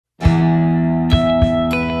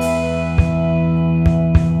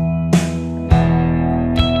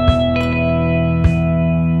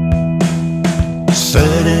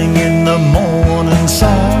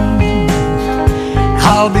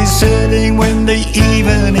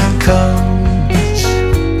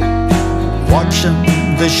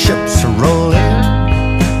the ships roll in,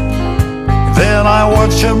 then I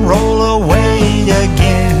watch them roll away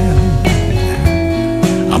again.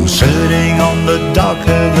 I'm sitting on the dock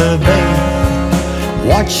of the bay,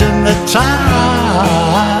 watching the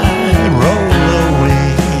tide roll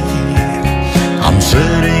away. I'm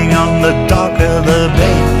sitting on the dock of the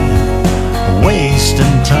bay,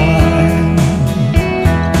 wasting time.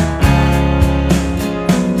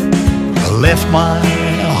 I left my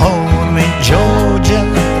home in Georgia,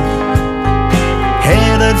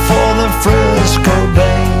 headed for the Frisco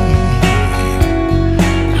Bay,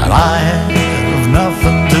 and I have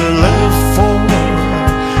nothing to live for.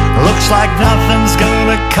 Looks like nothing's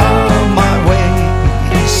gonna come my way.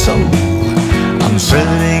 So I'm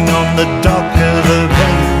sitting on the dock of the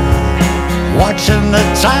bay, watching the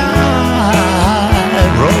tide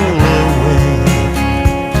roll away.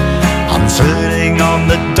 I'm sitting on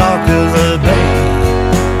the dock of the bay,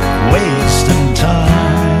 wasting time.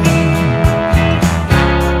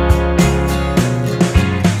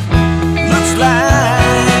 Looks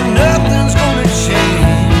like nothing's gonna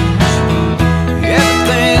change.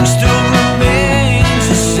 Everything still remains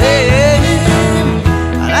the same,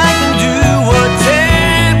 and I can do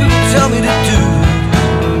whatever people tell me to do.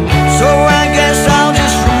 So I guess I'll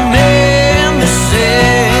just remain the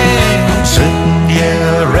same. I'm sitting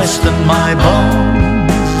here resting my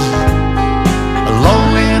bones.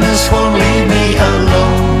 Loneliness won't leave me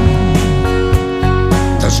alone.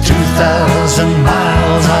 There's 2,000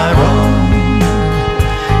 miles I roam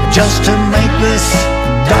just to make this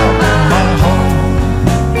dock my home.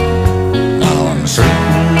 Now I'm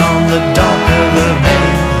sitting on the dock